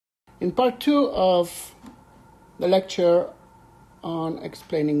In part 2 of the lecture on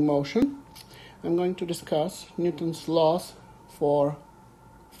explaining motion, I'm going to discuss Newton's laws for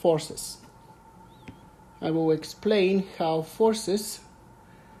forces. I will explain how forces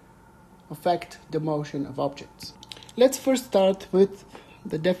affect the motion of objects. Let's first start with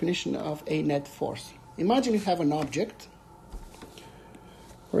the definition of a net force. Imagine you have an object,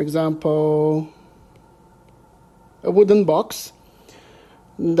 for example, a wooden box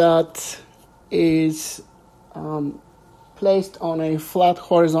that is placed on a flat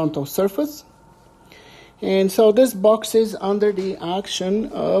horizontal surface. And so this box is under the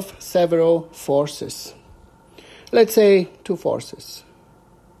action of several forces. Let's say two forces.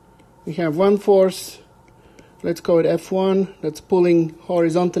 We have one force, let's call it F1, that's pulling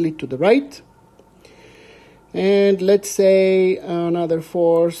horizontally to the right. And let's say another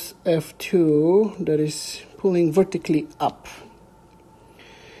force, F2, that is pulling vertically up.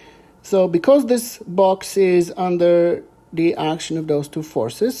 So because this box is under the action of those two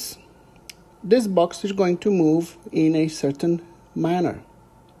forces, this box is going to move in a certain manner.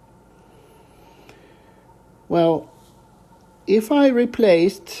 Well, if I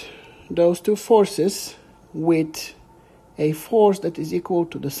replaced those two forces with a force that is equal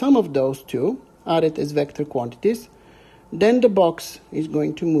to the sum of those two, added as vector quantities, then the box is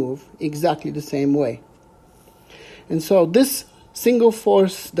going to move exactly the same way. And so this single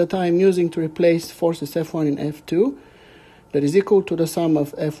force that I am using to replace forces F1 and F2, that is equal to the sum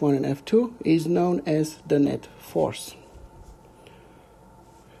of F1 and F2, is known as the net force.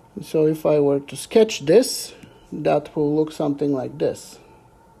 So if I were to sketch this, that will look something like this.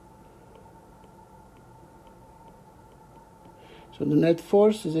 So the net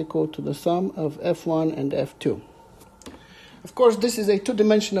force is equal to the sum of F1 and F2. Of course, this is a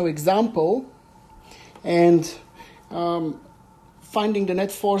two-dimensional example, and finding the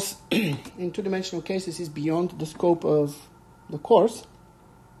net force in two-dimensional cases is beyond the scope of the course.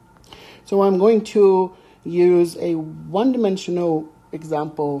 So I'm going to use a one-dimensional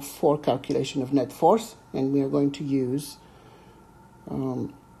example for calculation of net force, and we are going to use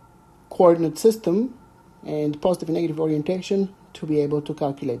coordinate system and positive and negative orientation to be able to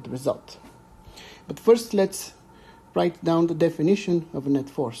calculate the result. But first, let's write down the definition of a net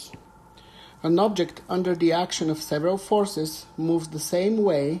force. An object under the action of several forces moves the same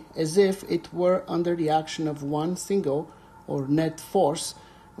way as if it were under the action of one single or net force,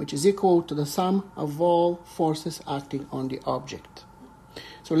 which is equal to the sum of all forces acting on the object.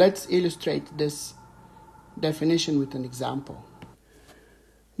 So let's illustrate this definition with an example.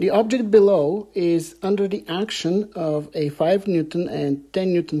 The object below is under the action of a 5 Newton and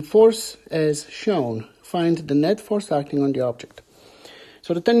 10 Newton force as shown. Find the net force acting on the object.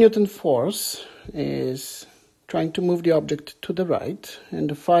 So the 10 Newton force is trying to move the object to the right, and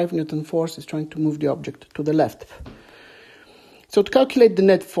the 5 Newton force is trying to move the object to the left. So to calculate the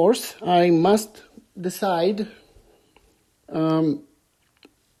net force, I must decide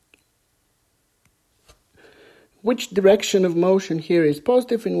which direction of motion here is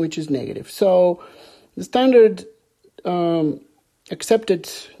positive and which is negative. So the standard accepted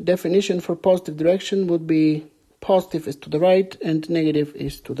definition for positive direction would be positive is to the right and negative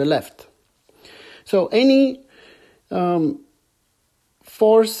is to the left. So any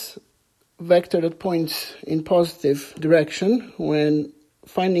force vector that points in positive direction, when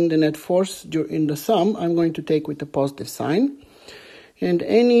finding the net force in the sum, I'm going to take with the positive sign. And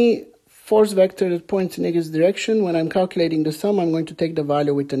any force vector that points in negative direction, when I'm calculating the sum, I'm going to take the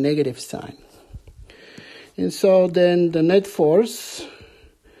value with the negative sign. And so then the net force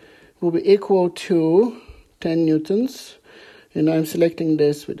will be equal to 10 newtons, and I'm selecting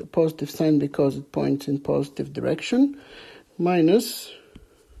this with a positive sign because it points in positive direction, minus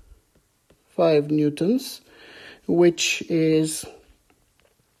 5 newtons, which is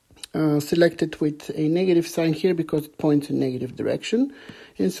selected with a negative sign here because it points in negative direction.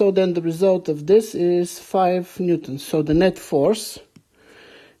 And so then the result of this is 5 newtons. So the net force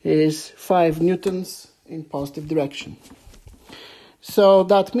is 5 newtons in positive direction. So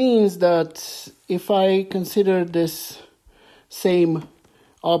that means that if I consider this same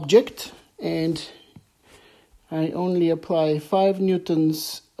object and I only apply 5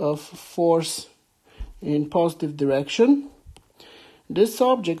 newtons of force in positive direction, this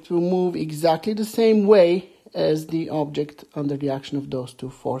object will move exactly the same way as the object under the action of those two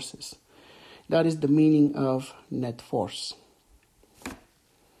forces. That is the meaning of net force.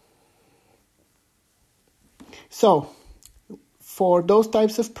 So, for those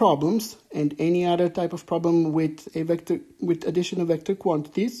types of problems and any other type of problem with addition of vector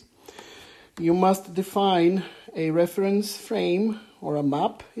quantities, you must define a reference frame or a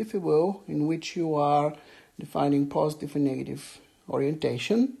map, if you will, in which you are defining positive and negative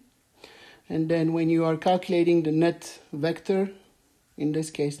orientation. And then when you are calculating the net vector, in this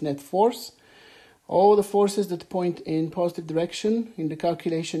case net force, all the forces that point in positive direction in the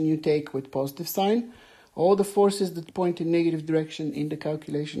calculation you take with positive sign. All the forces that point in negative direction in the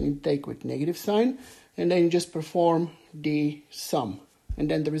calculation you take with negative sign. And then you just perform the sum. And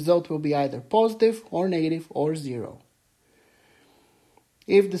then the result will be either positive or negative or 0.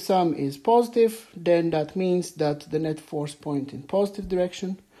 If the sum is positive, then that means that the net force points in positive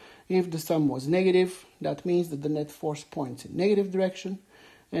direction. If the sum was negative, that means that the net force points in negative direction.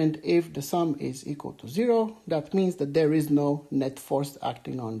 And if the sum is equal to 0, that means that there is no net force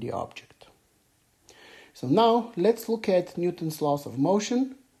acting on the object. So now let's look at Newton's laws of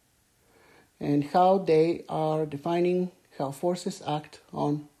motion and how they are defining how forces act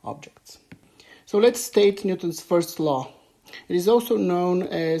on objects. So let's state Newton's first law. It is also known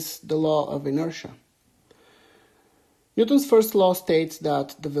as the law of inertia. Newton's first law states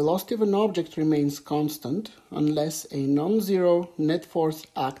that the velocity of an object remains constant unless a non-zero net force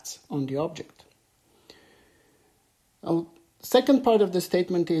acts on the object. The second part of the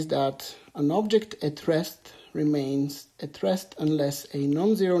statement is that an object at rest remains at rest unless a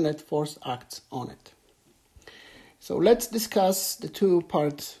non-zero net force acts on it. So let's discuss the two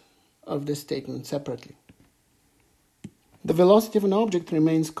parts of this statement separately. The velocity of an object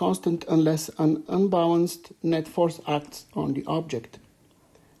remains constant unless an unbalanced net force acts on the object.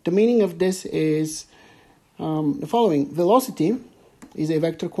 The meaning of this is the following. Velocity is a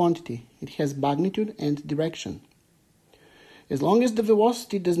vector quantity. It has magnitude and direction. As long as the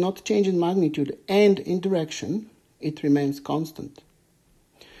velocity does not change in magnitude and in direction, it remains constant.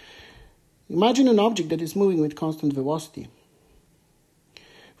 Imagine an object that is moving with constant velocity.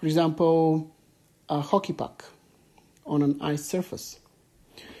 For example, a hockey puck on an ice surface.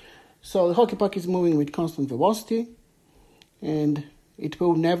 So the hockey puck is moving with constant velocity, and it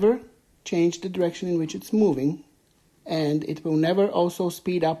will never change the direction in which it's moving, and it will never also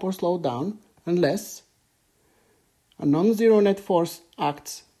speed up or slow down unless a non-zero net force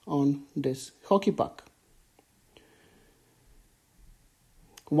acts on this hockey puck.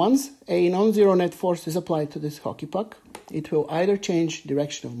 Once a non-zero net force is applied to this hockey puck, it will either change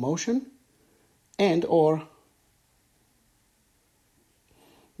direction of motion and or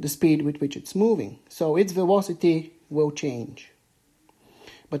the speed with which it's moving. So its velocity will change.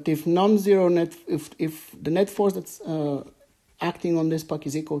 But if if the net force that's acting on this puck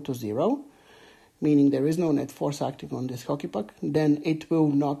is equal to 0, meaning there is no net force acting on this hockey puck, then it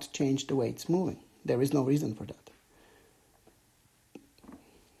will not change the way it's moving. There is no reason for that.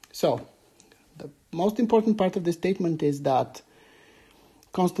 So, the most important part of this statement is that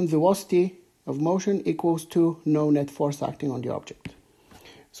constant velocity of motion equals to no net force acting on the object.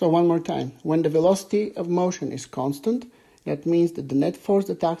 So one more time, when the velocity of motion is constant, that means that the net force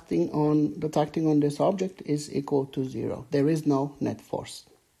that's acting on this object is equal to 0. There is no net force.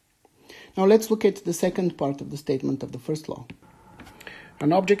 Now let's look at the second part of the statement of the first law.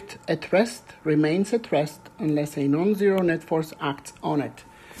 An object at rest remains at rest unless a non-zero net force acts on it.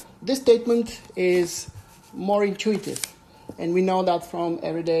 This statement is more intuitive, and we know that from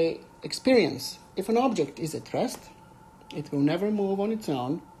everyday experience. If an object is at rest, it will never move on its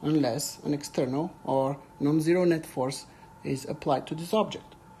own unless an external or non-zero net force is applied to this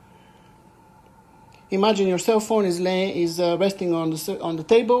object. Imagine your cell phone is resting on the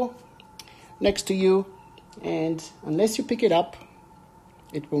table next to you, and unless you pick it up,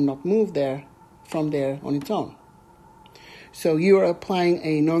 it will not move from there on its own. So you are applying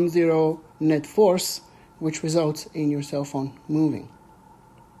a non-zero net force, which results in your cell phone moving.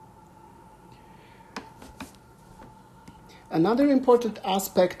 Another important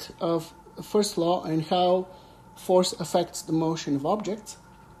aspect of the first law and how force affects the motion of objects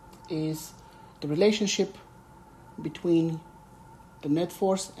is the relationship between the net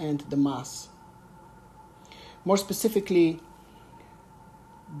force and the mass. More specifically,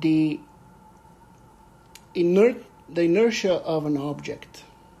 the inertia of an object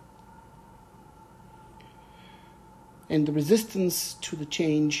and the resistance to the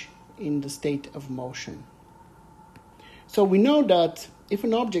change in the state of motion. So we know that if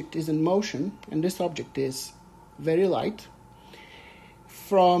an object is in motion, and this object is very light,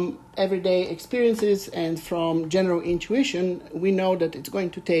 from everyday experiences and from general intuition, we know that it's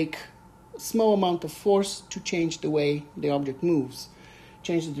going to take a small amount of force to change the way the object moves.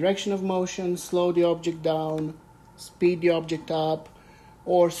 Change the direction of motion, slow the object down, speed the object up,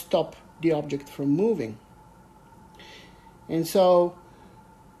 or stop the object from moving. And so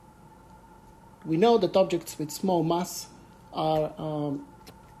we know that objects with small mass are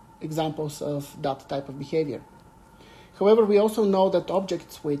examples of that type of behavior. However, we also know that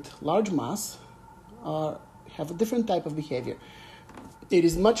objects with large mass have a different type of behavior. It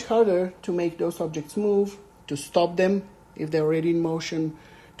is much harder to make those objects move, to stop them if they're already in motion,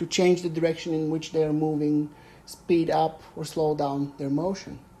 to change the direction in which they are moving, speed up or slow down their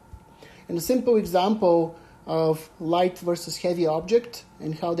motion. And a simple example of light versus heavy object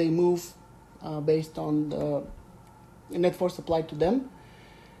and how they move based on the net force applied to them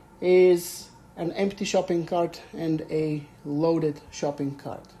is an empty shopping cart and a loaded shopping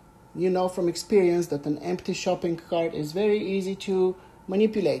cart. You know from experience that an empty shopping cart is very easy to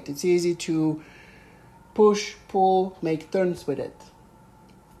manipulate. It's easy to push, pull, make turns with it.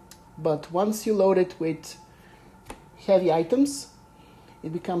 But once you load it with heavy items,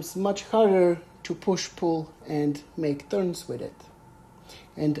 it becomes much harder to push, pull, and make turns with it.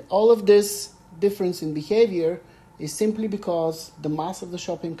 And all of this difference in behavior is simply because the mass of the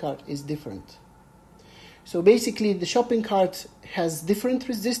shopping cart is different. So basically, the shopping cart has different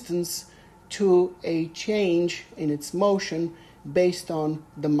resistance to a change in its motion based on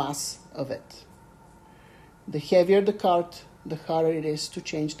the mass of it. The heavier the cart, the harder it is to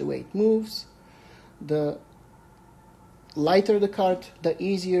change the way it moves. The lighter the cart, the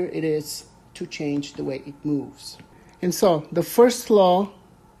easier it is to change the way it moves. And so the first law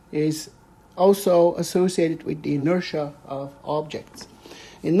is also associated with the inertia of objects.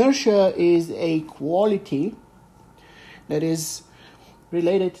 Inertia is a quality that is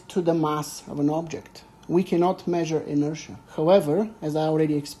related to the mass of an object. We cannot measure inertia. However, as I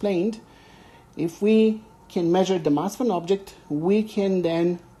already explained, if we can measure the mass of an object, we can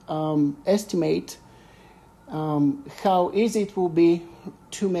then estimate how easy it will be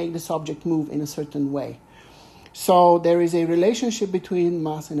to make this object move in a certain way. So there is a relationship between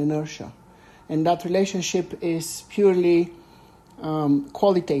mass and inertia, and that relationship is purely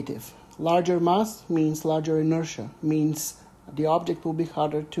qualitative. Larger mass means larger inertia, means the object will be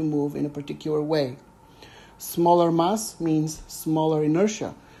harder to move in a particular way. Smaller mass means smaller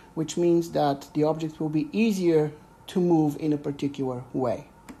inertia, which means that the object will be easier to move in a particular way.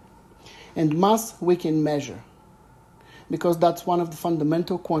 And mass we can measure, because that's one of the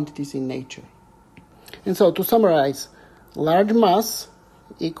fundamental quantities in nature. And so to summarize, large mass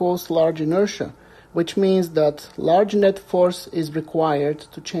equals large inertia, which means that large net force is required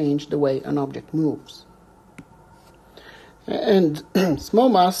to change the way an object moves. And small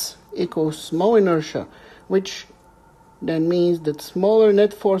mass equals small inertia, which then means that smaller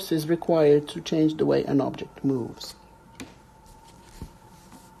net force is required to change the way an object moves.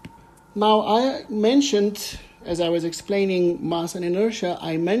 Now, I mentioned, as I was explaining mass and inertia,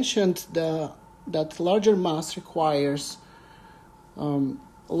 I mentioned that larger mass requires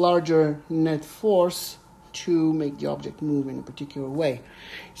larger net force to make the object move in a particular way.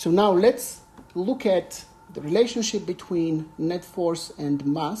 So now let's look at the relationship between net force and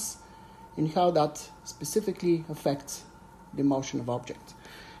mass and how that specifically affects the motion of objects.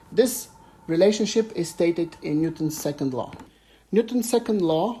 This relationship is stated in Newton's second law. Newton's second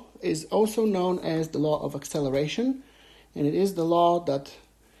law is also known as the law of acceleration, and it is the law that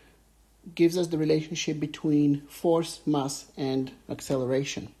gives us the relationship between force, mass, and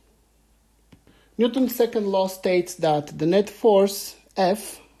acceleration. Newton's second law states that the net force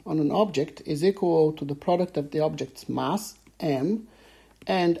F on an object is equal to the product of the object's mass, m,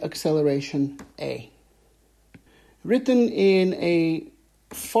 and acceleration, a. Written in a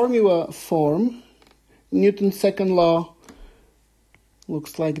formula form, Newton's second law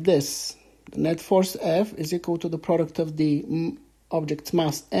looks like this. The net force F is equal to the product of the object's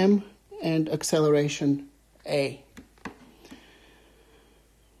mass, m, and acceleration, a.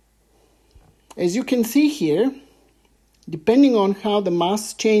 As you can see here, depending on how the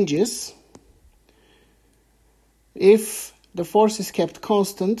mass changes, if the force is kept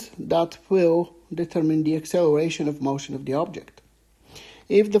constant, that will determine the acceleration of motion of the object.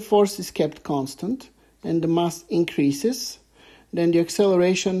 If the force is kept constant and the mass increases, then the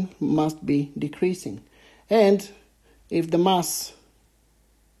acceleration must be decreasing. And if the mass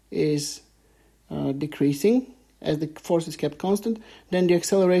is decreasing as the force is kept constant, then the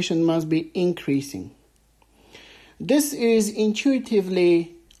acceleration must be increasing. This is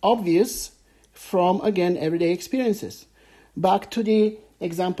intuitively obvious from, again, everyday experiences. Back to the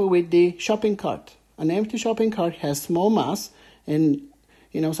example with the shopping cart. An empty shopping cart has small mass, and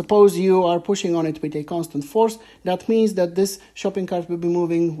suppose you are pushing on it with a constant force. That means that this shopping cart will be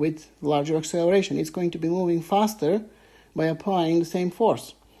moving with larger acceleration. It's going to be moving faster by applying the same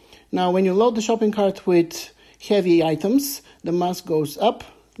force. Now, when you load the shopping cart with heavy items, the mass goes up.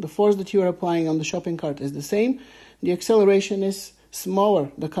 The force that you are applying on the shopping cart is the same. the acceleration is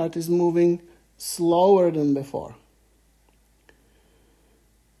smaller. The cart is moving slower than before.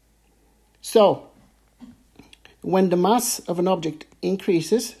 So, when the mass of an object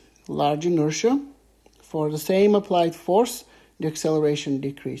increases, large inertia, for the same applied force, the acceleration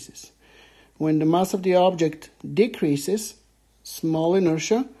decreases. When the mass of the object decreases, small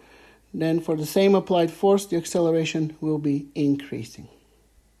inertia, then for the same applied force, the acceleration will be increasing.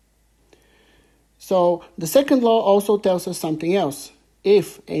 So the second law also tells us something else.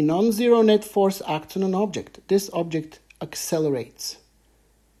 If a non-zero net force acts on an object, this object accelerates.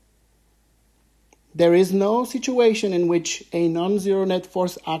 There is no situation in which a non-zero net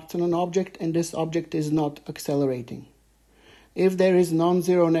force acts on an object and this object is not accelerating. If there is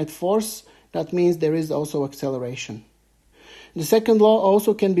non-zero net force, that means there is also acceleration. The second law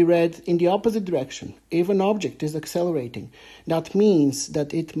also can be read in the opposite direction. If an object is accelerating, that means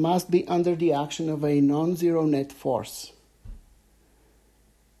that it must be under the action of a non-zero net force.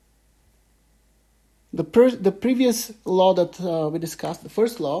 The previous law that we discussed, the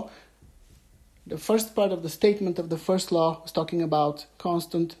first law, the first part of the statement of the first law was talking about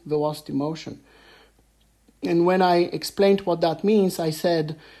constant velocity motion. And when I explained what that means, I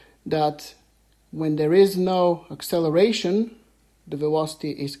said that when there is no acceleration, the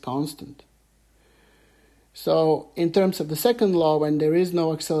velocity is constant. So in terms of the second law, when there is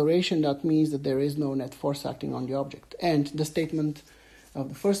no acceleration, that means that there is no net force acting on the object. And the statement of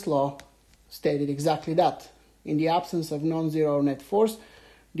the first law stated exactly that. In the absence of non-zero net force,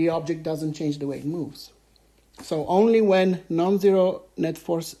 the object doesn't change the way it moves. So only when non-zero net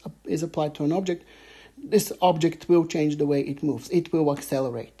force is applied to an object, this object will change the way it moves. It will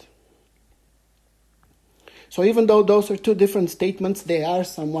accelerate. So even though those are two different statements, they are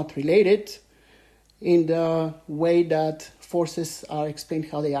somewhat related in the way that forces are explained,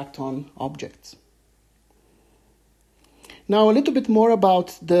 how they act on objects. Now a little bit more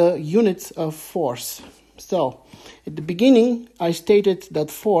about the units of force. So at the beginning, I stated that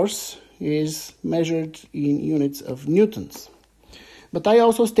force is measured in units of newtons. But I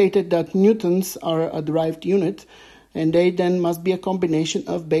also stated that newtons are a derived unit, and they then must be a combination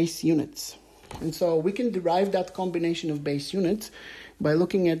of base units. And so we can derive that combination of base units by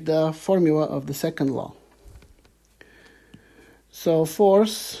looking at the formula of the second law. So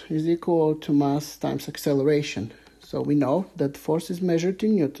force is equal to mass times acceleration. So we know that force is measured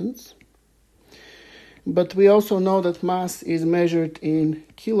in newtons, but we also know that mass is measured in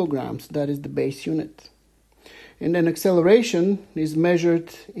kilograms, that is the base unit. And then acceleration is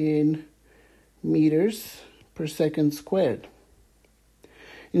measured in meters per second squared.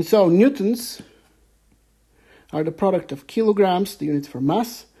 And so newtons are the product of kilograms, the units for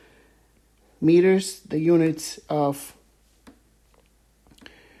mass, meters, the units of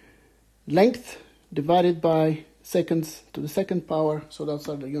length, divided by seconds to the second power, so those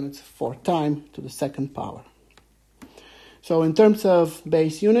are the units for time to the second power. So in terms of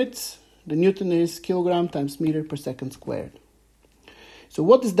base units, the Newton is kilogram times meter per second squared. So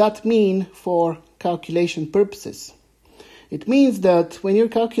what does that mean for calculation purposes? It means that when you're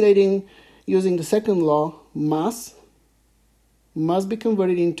calculating using the second law, mass must be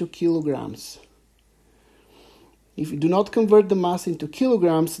converted into kilograms. If you do not convert the mass into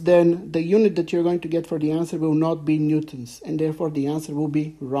kilograms, then the unit that you're going to get for the answer will not be newtons, and therefore the answer will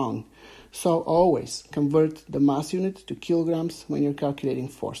be wrong. So always convert the mass unit to kilograms when you're calculating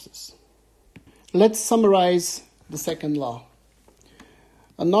forces. Let's summarize the second law.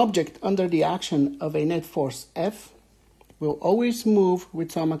 An object under the action of a net force F will always move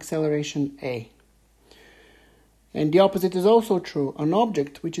with some acceleration A. And the opposite is also true. An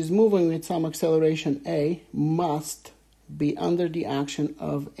object which is moving with some acceleration A must be under the action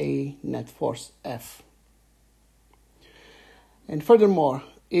of a net force F. And furthermore,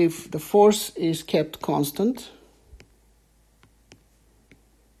 if the force is kept constant,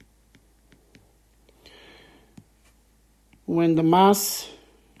 when the mass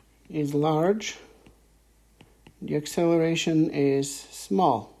is large, the acceleration is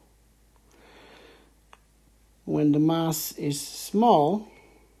small. When the mass is small,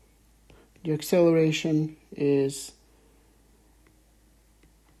 the acceleration is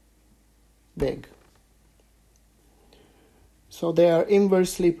big. So they are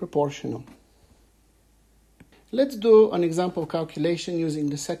inversely proportional. Let's do an example calculation using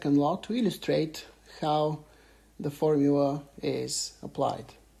the second law to illustrate how the formula is applied.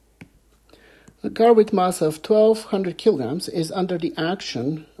 A car with mass of 1200 kilograms is under the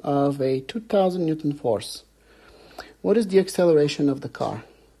action of a 2000 Newton force. What is the acceleration of the car?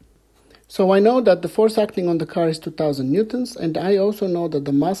 So I know that the force acting on the car is 2000 newtons, and I also know that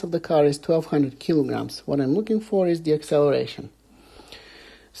the mass of the car is 1200 kilograms. What I'm looking for is the acceleration.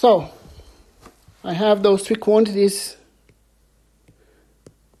 So I have those three quantities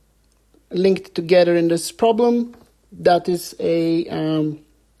linked together in this problem. That is a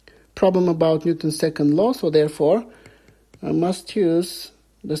problem about Newton's second law, so therefore I must use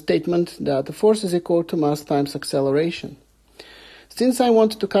the statement that the force is equal to mass times acceleration. Since I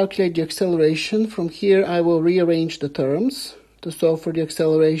want to calculate the acceleration, from here I will rearrange the terms to solve for the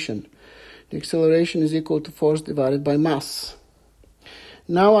acceleration. The acceleration is equal to force divided by mass.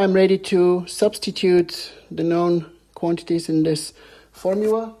 Now I'm ready to substitute the known quantities in this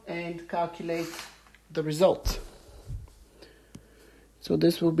formula and calculate the result. So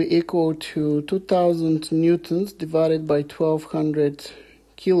this will be equal to 2000 newtons divided by 1200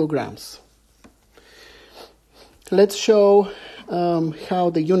 kilograms. Let's show how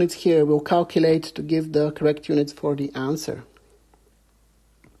the units here will calculate to give the correct units for the answer.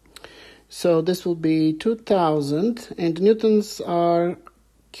 So this will be 2000, and newtons are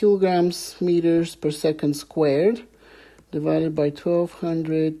kilograms meters per second squared divided by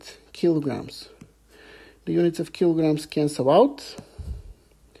 1200 kilograms. The units of kilograms cancel out,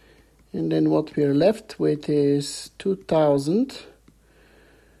 and then what we are left with is 2000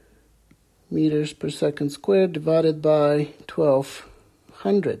 meters per second squared divided by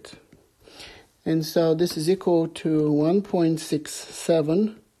 1200. And so this is equal to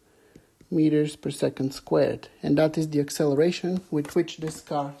 1.67 meters per second squared. And that is the acceleration with which this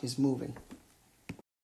car is moving.